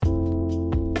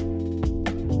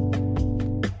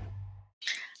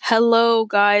Hello,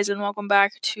 guys, and welcome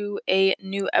back to a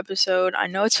new episode. I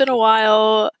know it's been a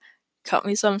while. Cut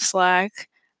me some slack.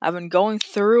 I've been going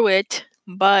through it,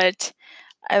 but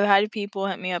I've had people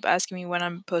hit me up asking me when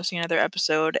I'm posting another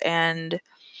episode, and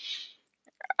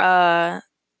uh,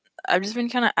 I've just been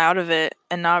kind of out of it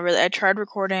and not really. I tried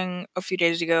recording a few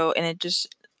days ago, and it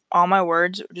just all my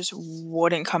words just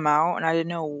wouldn't come out, and I didn't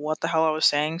know what the hell I was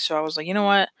saying. So I was like, you know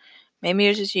what? Maybe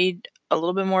I just need a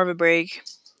little bit more of a break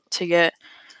to get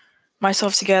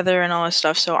myself together and all this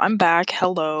stuff. So I'm back.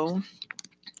 Hello.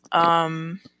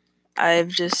 Um,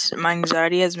 my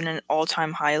anxiety has been an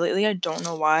all-time high lately. I don't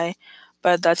know why,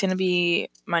 but that's gonna be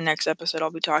my next episode. I'll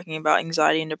be talking about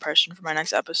anxiety and depression for my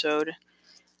next episode.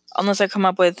 Unless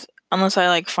I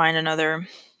like find another,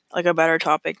 like a better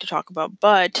topic to talk about.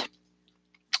 But,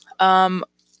 um,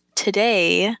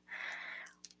 today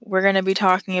we're gonna be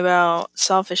talking about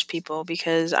selfish people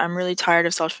because I'm really tired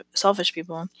of selfish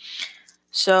people.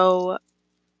 So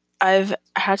I've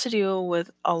had to deal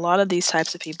with a lot of these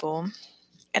types of people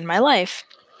in my life.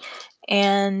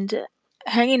 And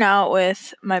hanging out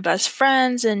with my best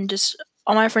friends and just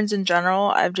all my friends in general,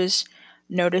 I've just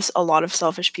noticed a lot of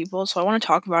selfish people. So I want to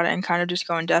talk about it and kind of just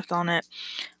go in depth on it.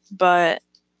 But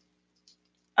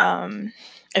um,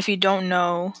 if you don't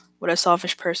know what a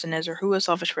selfish person is or who a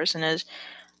selfish person is,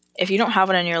 if you don't have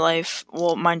it in your life,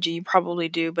 well, mind you, you probably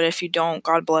do. But if you don't,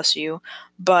 God bless you.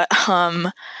 But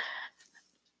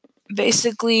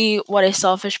basically, what a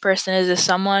selfish person is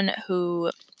someone who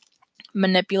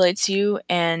manipulates you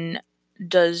and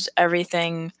does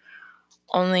everything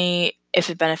only if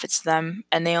it benefits them,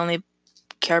 and they only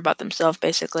care about themselves,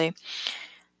 basically.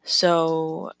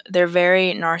 So they're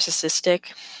very narcissistic,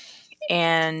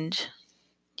 and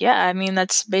yeah, I mean,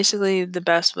 that's basically the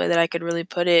best way that I could really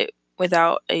put it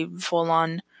without a full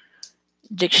on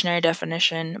dictionary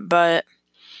definition. But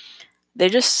they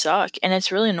just suck, and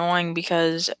it's really annoying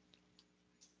because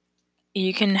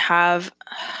you can have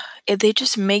they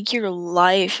just make your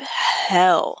life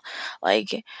hell.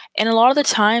 Like, and a lot of the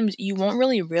times you won't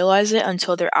really realize it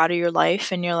until they're out of your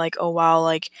life and you're like, oh wow,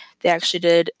 like they actually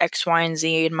did X, Y, and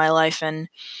Z in my life, and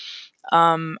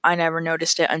I never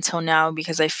noticed it until now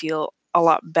because I feel a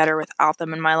lot better without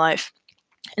them in my life.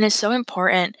 And it's so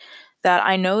important that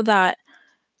I know that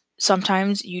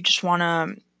sometimes you just want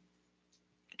to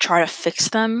try to fix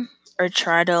them or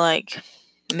try to like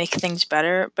make things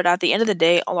better, but at the end of the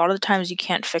day, a lot of the times you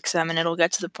can't fix them, and it'll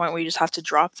get to the point where you just have to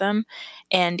drop them.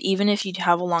 And even if you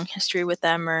have a long history with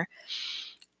them,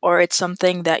 or it's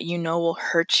something that you know will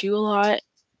hurt you a lot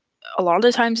of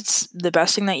the times it's the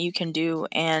best thing that you can do,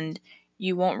 and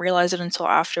you won't realize it until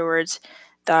afterwards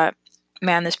that,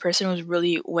 man, this person was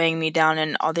really weighing me down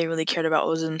and all they really cared about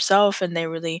was themselves, and they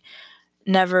really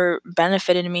never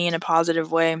benefited me in a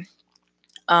positive way.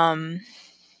 um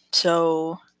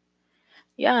so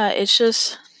yeah, it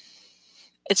sucks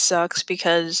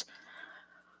because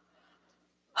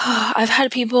I've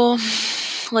had people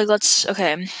like let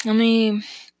me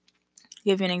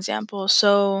give you an example.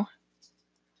 So,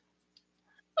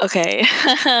 okay,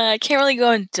 I can't really go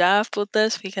in depth with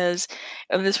this because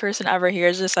if this person ever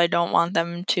hears this, I don't want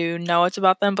them to know it's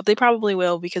about them, but they probably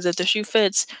will because if the shoe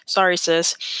fits, sorry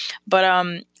sis. But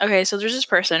okay, so there's this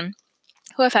person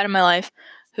who I've had in my life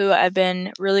who I've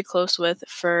been really close with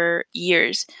for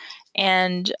years.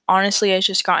 And honestly, it's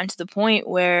just gotten to the point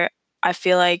where I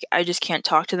feel like I just can't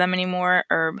talk to them anymore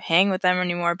or hang with them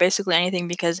anymore, basically anything,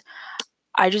 because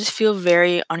I just feel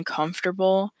very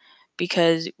uncomfortable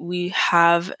because we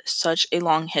have such a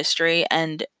long history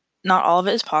and not all of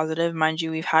it is positive, mind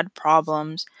you, we've had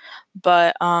problems,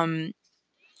 but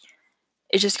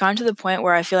it's just gotten to the point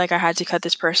where I feel like I had to cut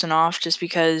this person off just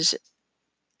because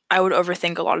I would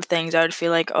overthink a lot of things. I would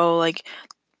feel like, oh, like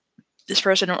this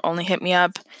person will only hit me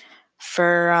up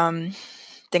for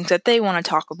things that they want to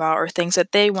talk about or things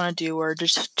that they want to do or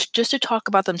just to talk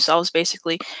about themselves,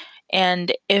 basically.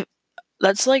 And if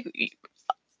that's like,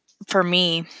 for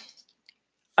me,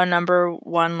 a number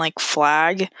one like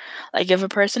flag, like if a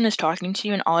person is talking to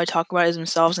you and all they talk about is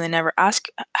themselves and they never ask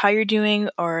how you're doing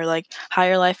or like how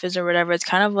your life is or whatever, it's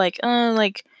kind of like,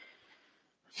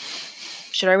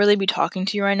 should I really be talking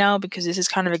to you right now? Because this is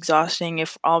kind of exhausting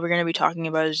if all we're going to be talking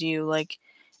about is you. Like,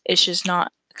 it's just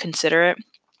not considerate.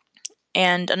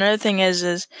 And another thing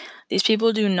is these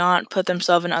people do not put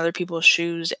themselves in other people's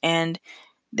shoes, and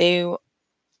they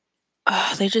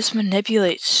they just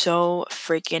manipulate so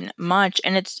freaking much,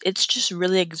 and it's just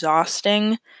really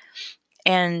exhausting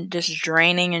and just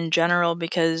draining in general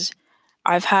because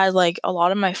I've had like a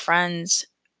lot of my friends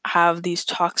have these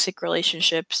toxic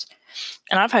relationships,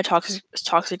 and I've had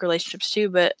toxic relationships too,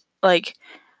 but like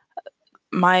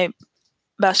my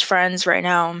best friends right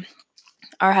now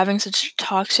are having such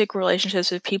toxic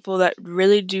relationships with people that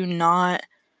really do not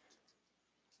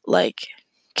like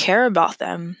care about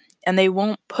them, and they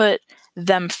won't put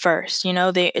them first. They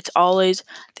always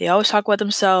talk about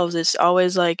themselves. It's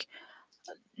always like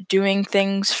doing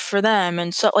things for them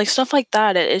and so like stuff like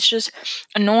that. It's just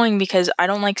annoying because I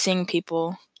don't like seeing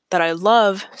people that I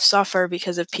love suffer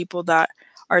because of people that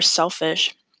are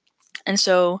selfish. And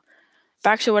so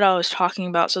back to what I was talking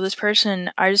about. So this person,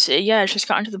 it's just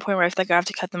gotten to the point where I feel like I have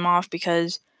to cut them off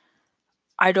because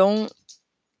I don't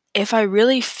if I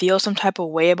really feel some type of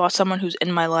way about someone who's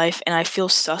in my life and I feel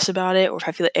sus about it, or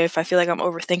if I feel like I'm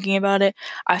overthinking about it,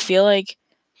 I feel like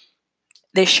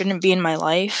they shouldn't be in my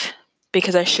life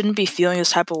because I shouldn't be feeling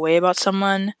this type of way about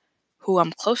someone who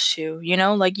I'm close to.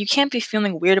 Like you can't be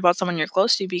feeling weird about someone you're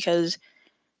close to because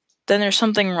then there's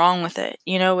something wrong with it.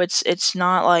 It's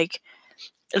not like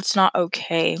it's not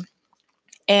okay.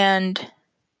 And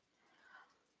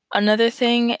another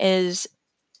thing is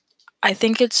I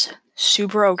think it's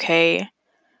super okay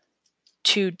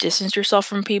to distance yourself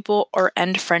from people or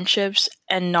end friendships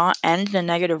and not end in a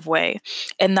negative way.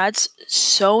 And that's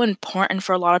so important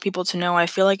for a lot of people to know. I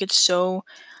feel like a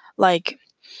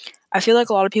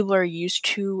lot of people are used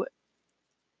to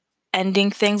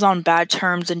ending things on bad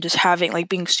terms and just having like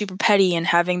being super petty and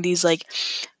having these like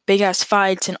big ass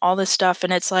fights and all this stuff.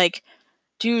 And it's like,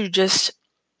 dude, just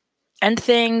end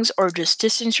things or just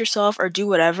distance yourself or do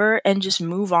whatever and just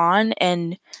move on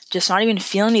and just not even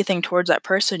feel anything towards that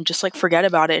person. Just like forget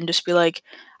about it and just be like,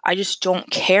 I just don't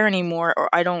care anymore, or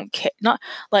I don't care. Not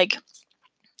like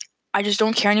I just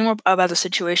don't care anymore about the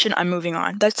situation. I'm moving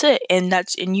on. That's it.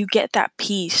 And you get that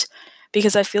peace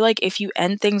because I feel like if you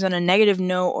end things on a negative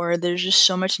note or there's just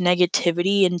so much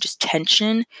negativity and just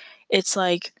tension, it's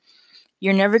like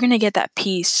you're never going to get that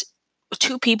peace.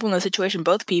 Two people in the situation,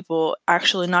 both people,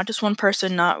 actually, not just one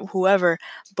person, not whoever,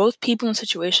 both people in the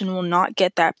situation will not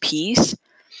get that peace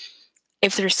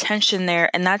if there's tension there.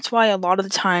 And that's why a lot of the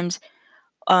times,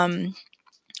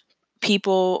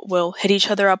 people will hit each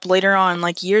other up later on,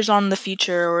 like years on in the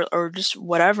future or just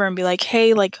whatever, and be like,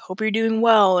 hey, like, hope you're doing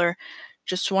well, or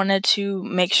just wanted to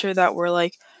make sure that we're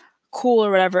like cool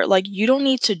or whatever. Like, you don't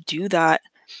need to do that.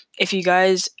 If you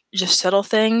guys just settle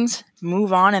things,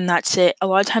 move on, and that's it. A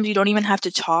lot of times you don't even have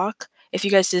to talk. If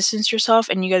you guys distance yourself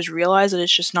and you guys realize that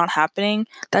it's just not happening,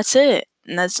 that's it.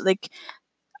 And that's like,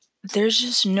 there's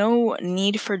just no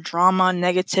need for drama,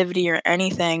 negativity, or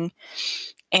anything.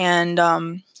 And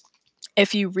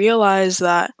if you realize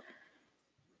that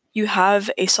you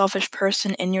have a selfish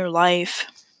person in your life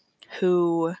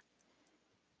who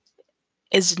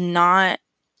is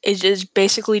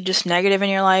basically just negative in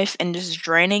your life and just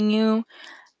draining you,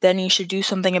 then you should do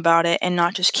something about it and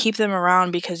not just keep them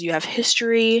around because you have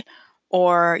history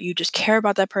or you just care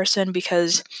about that person,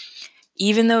 because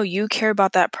even though you care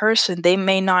about that person, they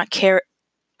may not care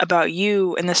about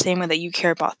you in the same way that you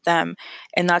care about them.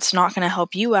 And that's not going to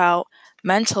help you out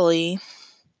mentally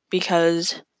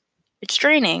because it's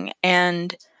draining,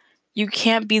 and you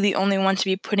can't be the only one to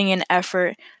be putting in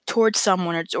effort towards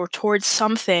someone or towards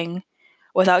something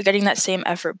without getting that same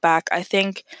effort back. I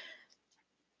think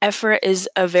effort is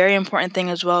a very important thing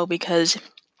as well, because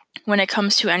when it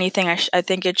comes to anything, I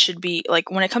think it should be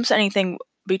like, when it comes to anything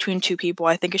between two people,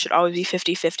 I think it should always be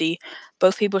 50-50.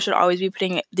 Both people should always be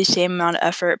putting the same amount of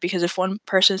effort, because if one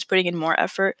person is putting in more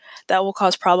effort, that will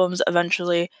cause problems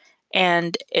eventually,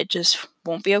 and it just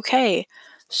won't be okay.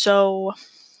 So,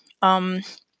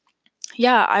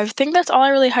 yeah, I think that's all I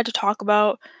really had to talk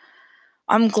about.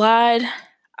 I'm glad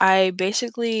I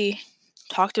basically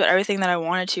talked about everything that I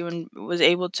wanted to and was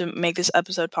able to make this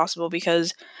episode possible,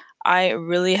 because I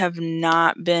really have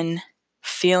not been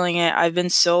feeling it. I've been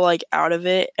so like out of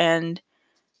it, and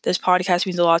this podcast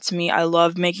means a lot to me. I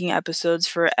love making episodes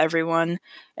for everyone,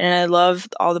 and I love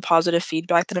all the positive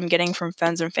feedback that I'm getting from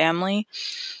friends and family,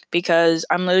 because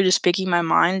I'm literally just speaking my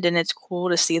mind, and it's cool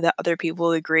to see that other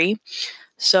people agree.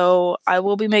 So I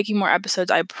will be making more episodes,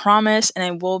 I promise, and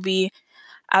it will be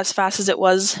as fast as it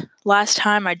was last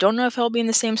time. I don't know if it'll be in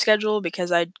the same schedule,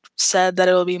 because I said that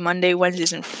it will be Monday,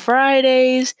 Wednesdays, and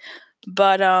Fridays.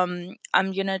 But I'm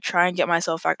gonna try and get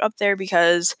myself back up there,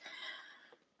 because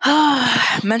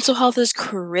mental health is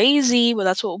crazy. But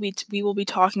that's what we will be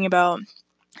talking about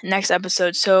next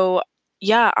episode. So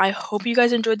yeah, I hope you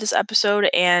guys enjoyed this episode,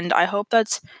 and I hope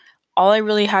that's all I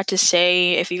really had to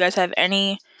say. If you guys have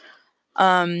any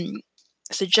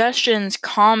suggestions,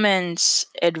 comments,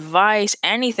 advice,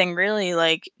 anything really,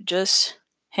 like, just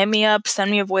hit me up,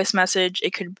 send me a voice message.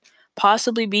 It could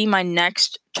possibly be my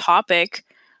next topic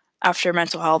after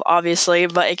mental health, obviously,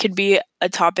 but it could be a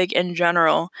topic in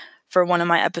general for one of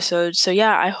my episodes. So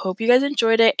yeah, I hope you guys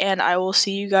enjoyed it, and I will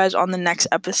see you guys on the next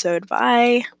episode.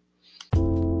 Bye.